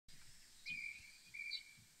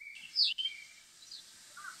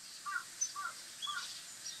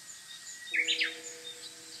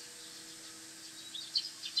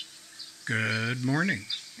Good morning,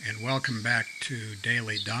 and welcome back to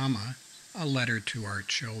Daily Dhamma, a letter to our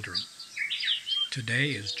children.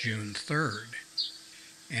 Today is June 3rd,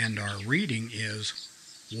 and our reading is,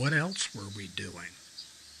 What Else Were We Doing?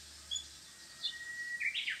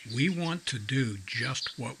 We want to do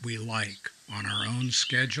just what we like on our own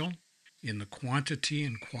schedule, in the quantity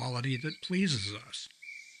and quality that pleases us.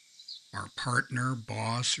 Our partner,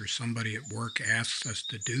 boss, or somebody at work asks us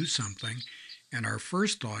to do something, and our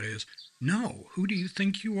first thought is, no, who do you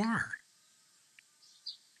think you are?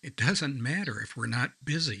 It doesn't matter if we're not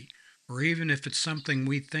busy, or even if it's something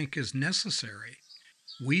we think is necessary.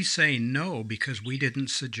 We say no because we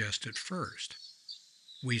didn't suggest it first.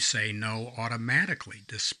 We say no automatically,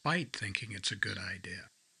 despite thinking it's a good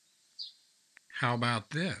idea. How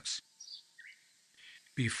about this?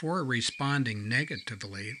 Before responding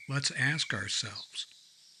negatively, let's ask ourselves,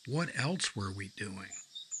 what else were we doing?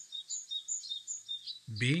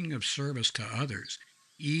 Being of service to others,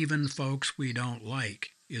 even folks we don't like,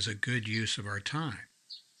 is a good use of our time.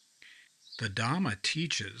 The Dhamma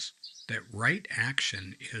teaches that right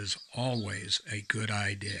action is always a good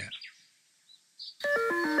idea.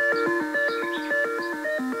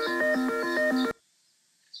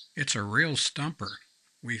 It's a real stumper.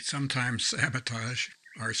 We sometimes sabotage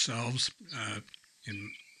ourselves,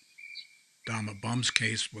 in Dhamma Bum's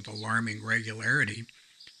case with alarming regularity,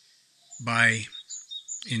 by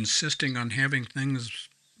insisting on having things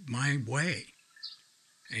my way.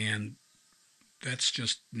 And that's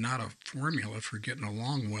just not a formula for getting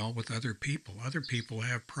along well with other people. Other people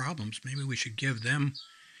have problems. Maybe we should give them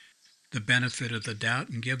the benefit of the doubt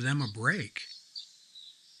and give them a break.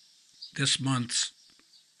 This month's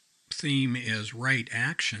theme is right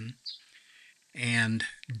action, and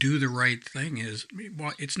do the right thing is,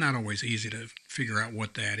 well, it's not always easy to figure out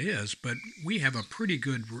what that is, but we have a pretty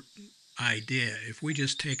good idea if we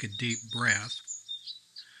just take a deep breath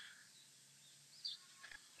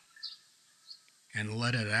and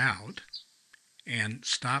let it out and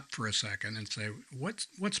stop for a second and say,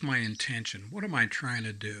 what's my intention? What am I trying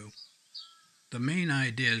to do? The main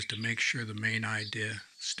idea is to make sure the main idea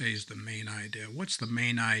stays the main idea. What's the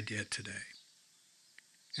main idea today?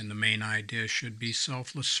 And the main idea should be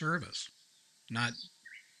selfless service, not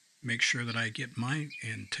make sure that I get my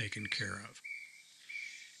end taken care of.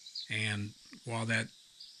 And while that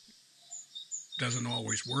doesn't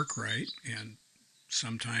always work right, and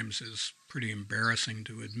sometimes is pretty embarrassing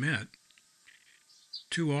to admit,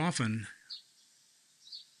 too often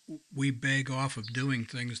we beg off of doing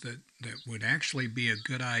things that would actually be a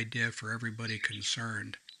good idea for everybody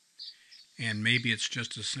concerned. And maybe it's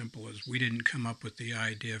just as simple as we didn't come up with the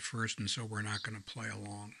idea first, and so we're not going to play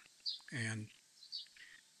along. And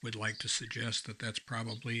would like to suggest that that's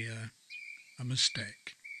probably a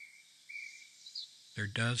mistake. There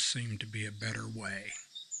does seem to be a better way.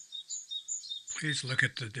 Please look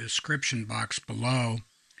at the description box below,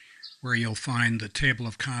 where you'll find the table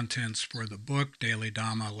of contents for the book, Daily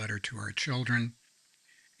Dhamma, Letter to Our Children.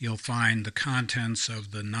 You'll find the contents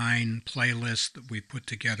of the 9 playlists that we put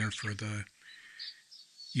together for the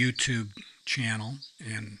YouTube channel,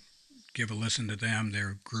 and give a listen to them.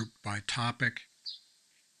 They're grouped by topic.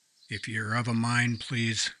 If you're of a mind,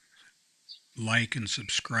 please like and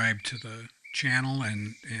subscribe to the channel,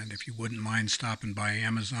 and if you wouldn't mind stopping by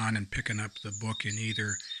Amazon and picking up the book in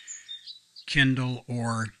either Kindle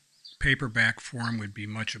or paperback form, would be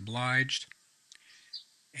much obliged.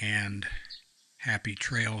 And happy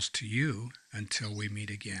trails to you until we meet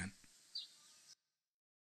again.